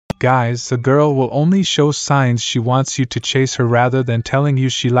Guys, a girl will only show signs she wants you to chase her rather than telling you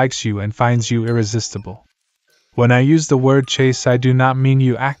she likes you and finds you irresistible. When I use the word chase, I do not mean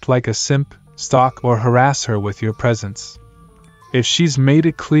you act like a simp, stalk, or harass her with your presence. If she's made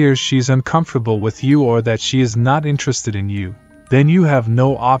it clear she's uncomfortable with you or that she is not interested in you, then you have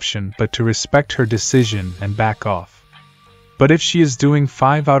no option but to respect her decision and back off. But if she is doing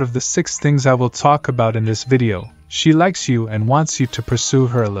 5 out of the 6 things I will talk about in this video, she likes you and wants you to pursue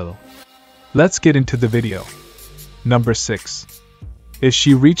her a little. Let's get into the video. Number 6. If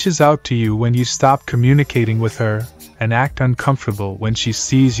she reaches out to you when you stop communicating with her and act uncomfortable when she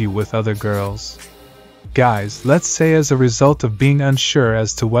sees you with other girls. Guys, let's say as a result of being unsure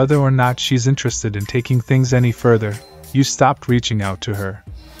as to whether or not she's interested in taking things any further, you stopped reaching out to her.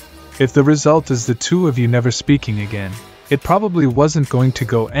 If the result is the two of you never speaking again, it probably wasn't going to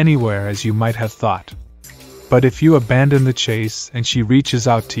go anywhere as you might have thought. But if you abandon the chase and she reaches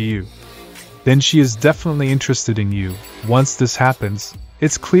out to you, then she is definitely interested in you. Once this happens,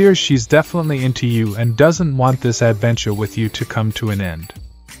 it's clear she's definitely into you and doesn't want this adventure with you to come to an end.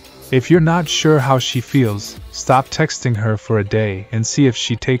 If you're not sure how she feels, stop texting her for a day and see if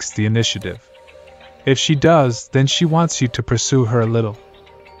she takes the initiative. If she does, then she wants you to pursue her a little.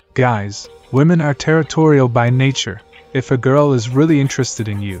 Guys, women are territorial by nature. If a girl is really interested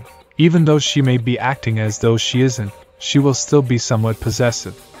in you, even though she may be acting as though she isn't, she will still be somewhat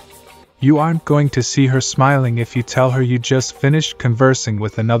possessive. You aren't going to see her smiling if you tell her you just finished conversing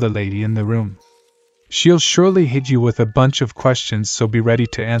with another lady in the room. She'll surely hit you with a bunch of questions, so be ready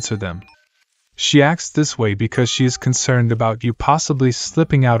to answer them. She acts this way because she is concerned about you possibly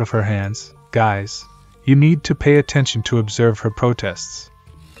slipping out of her hands. Guys, you need to pay attention to observe her protests.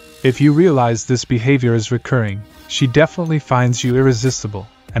 If you realize this behavior is recurring, she definitely finds you irresistible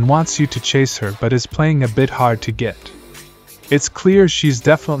and wants you to chase her but is playing a bit hard to get. It's clear she's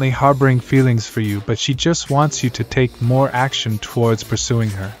definitely harboring feelings for you, but she just wants you to take more action towards pursuing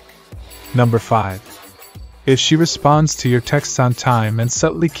her. Number 5. If she responds to your texts on time and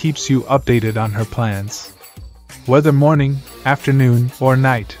subtly keeps you updated on her plans. Whether morning, afternoon, or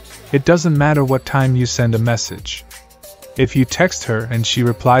night, it doesn't matter what time you send a message. If you text her and she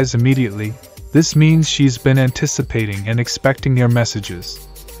replies immediately, this means she's been anticipating and expecting your messages,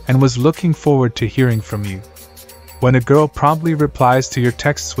 and was looking forward to hearing from you. When a girl promptly replies to your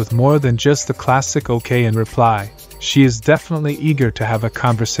texts with more than just the classic okay in reply, she is definitely eager to have a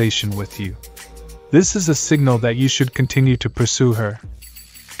conversation with you. This is a signal that you should continue to pursue her.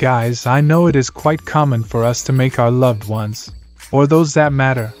 Guys, I know it is quite common for us to make our loved ones, or those that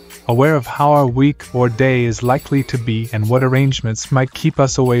matter, aware of how our week or day is likely to be and what arrangements might keep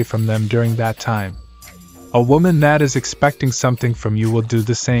us away from them during that time. A woman that is expecting something from you will do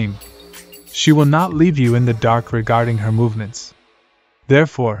the same. She will not leave you in the dark regarding her movements.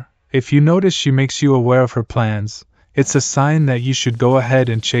 Therefore, if you notice she makes you aware of her plans, it's a sign that you should go ahead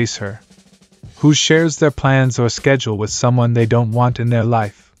and chase her. Who shares their plans or schedule with someone they don't want in their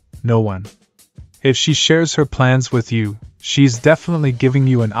life? No one. If she shares her plans with you, she's definitely giving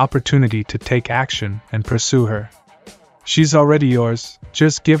you an opportunity to take action and pursue her. She's already yours,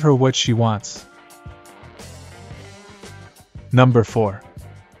 just give her what she wants. Number 4.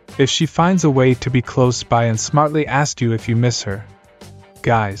 If she finds a way to be close by and smartly asks you if you miss her.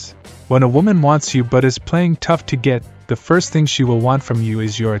 Guys, when a woman wants you but is playing tough to get, the first thing she will want from you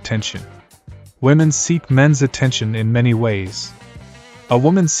is your attention. Women seek men's attention in many ways. A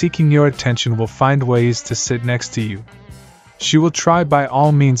woman seeking your attention will find ways to sit next to you. She will try by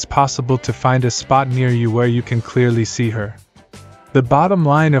all means possible to find a spot near you where you can clearly see her. The bottom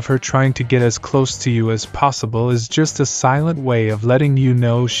line of her trying to get as close to you as possible is just a silent way of letting you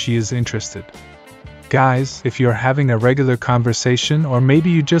know she is interested. Guys, if you're having a regular conversation or maybe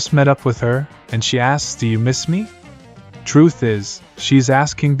you just met up with her and she asks, "Do you miss me?" Truth is, she's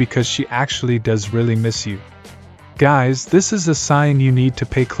asking because she actually does really miss you. Guys, this is a sign you need to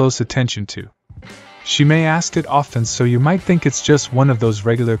pay close attention to. She may ask it often, so you might think it's just one of those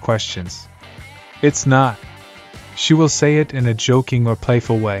regular questions. It's not. She will say it in a joking or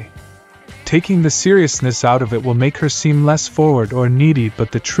playful way. Taking the seriousness out of it will make her seem less forward or needy,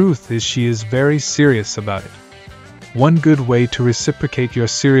 but the truth is she is very serious about it. One good way to reciprocate your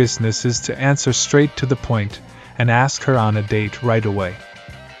seriousness is to answer straight to the point and ask her on a date right away.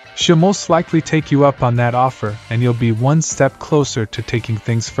 She'll most likely take you up on that offer, and you'll be one step closer to taking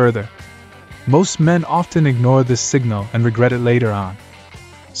things further. Most men often ignore this signal and regret it later on.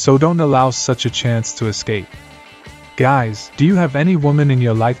 So don't allow such a chance to escape. Guys, do you have any woman in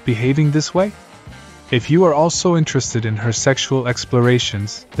your life behaving this way? If you are also interested in her sexual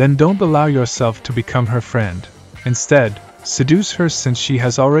explorations, then don't allow yourself to become her friend. Instead, Seduce her since she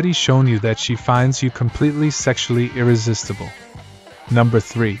has already shown you that she finds you completely sexually irresistible. Number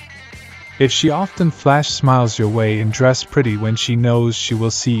 3. If she often flash smiles your way and dress pretty when she knows she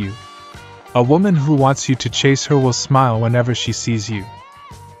will see you. A woman who wants you to chase her will smile whenever she sees you.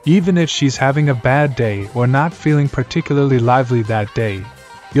 Even if she's having a bad day or not feeling particularly lively that day,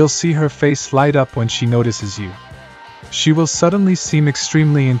 you'll see her face light up when she notices you. She will suddenly seem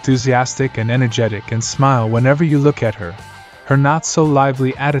extremely enthusiastic and energetic and smile whenever you look at her. Her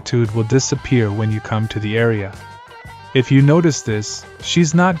not-so-lively attitude will disappear when you come to the area. If you notice this,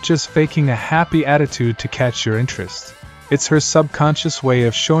 she's not just faking a happy attitude to catch your interest. It's her subconscious way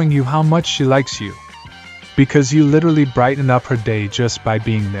of showing you how much she likes you. Because you literally brighten up her day just by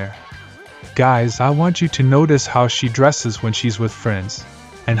being there. Guys, I want you to notice how she dresses when she's with friends,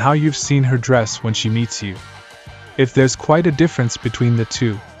 and how you've seen her dress when she meets you. If there's quite a difference between the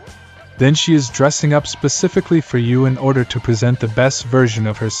two, then she is dressing up specifically for you in order to present the best version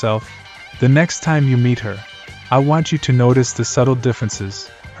of herself. The next time you meet her, I want you to notice the subtle differences: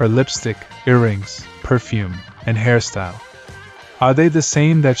 her lipstick, earrings, perfume, and hairstyle. Are they the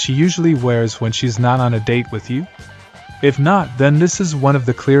same that she usually wears when she's not on a date with you? If not, then this is one of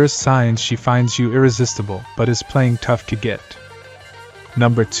the clearest signs she finds you irresistible but is playing tough to get.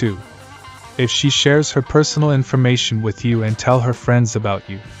 Number 2. If she shares her personal information with you and tell her friends about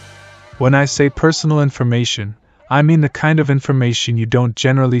you. When I say personal information, I mean the kind of information you don't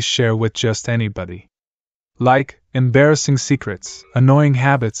generally share with just anybody. Like embarrassing secrets, annoying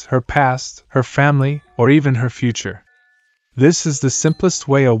habits, her past, her family, or even her future. This is the simplest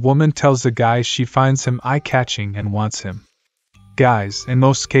way a woman tells a guy she finds him eye-catching and wants him. Guys, in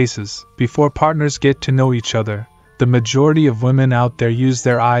most cases, before partners get to know each other, the majority of women out there use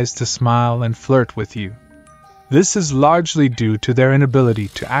their eyes to smile and flirt with you. This is largely due to their inability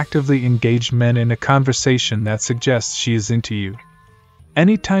to actively engage men in a conversation that suggests she is into you.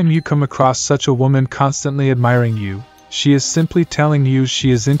 Anytime you come across such a woman constantly admiring you, she is simply telling you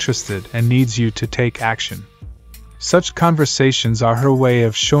she is interested and needs you to take action. Such conversations are her way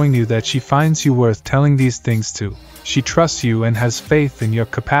of showing you that she finds you worth telling these things to. She trusts you and has faith in your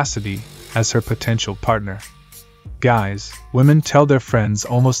capacity as her potential partner. Guys, women tell their friends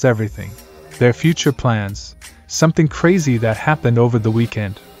almost everything. Their future plans, something crazy that happened over the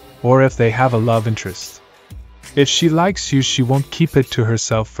weekend, or if they have a love interest. If she likes you, she won't keep it to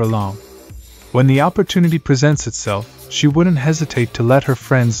herself for long. When the opportunity presents itself, she wouldn't hesitate to let her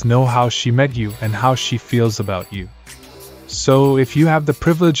friends know how she met you and how she feels about you. So, if you have the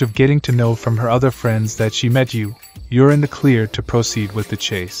privilege of getting to know from her other friends that she met you, you're in the clear to proceed with the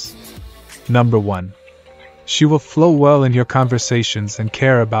chase. Number 1. She will flow well in your conversations and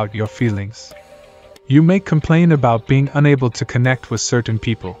care about your feelings. You may complain about being unable to connect with certain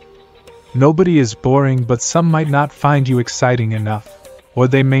people. Nobody is boring, but some might not find you exciting enough, or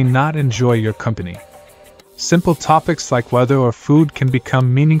they may not enjoy your company. Simple topics like weather or food can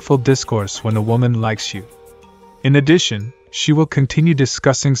become meaningful discourse when a woman likes you. In addition, she will continue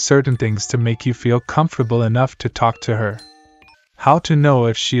discussing certain things to make you feel comfortable enough to talk to her. How to know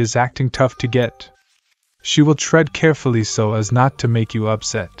if she is acting tough to get? She will tread carefully so as not to make you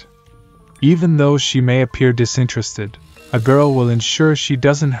upset. Even though she may appear disinterested, a girl will ensure she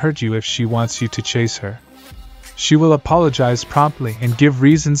doesn't hurt you if she wants you to chase her. She will apologize promptly and give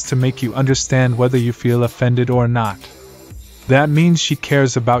reasons to make you understand whether you feel offended or not. That means she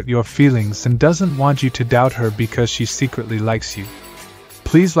cares about your feelings and doesn't want you to doubt her because she secretly likes you.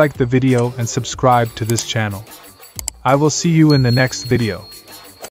 Please like the video and subscribe to this channel. I will see you in the next video.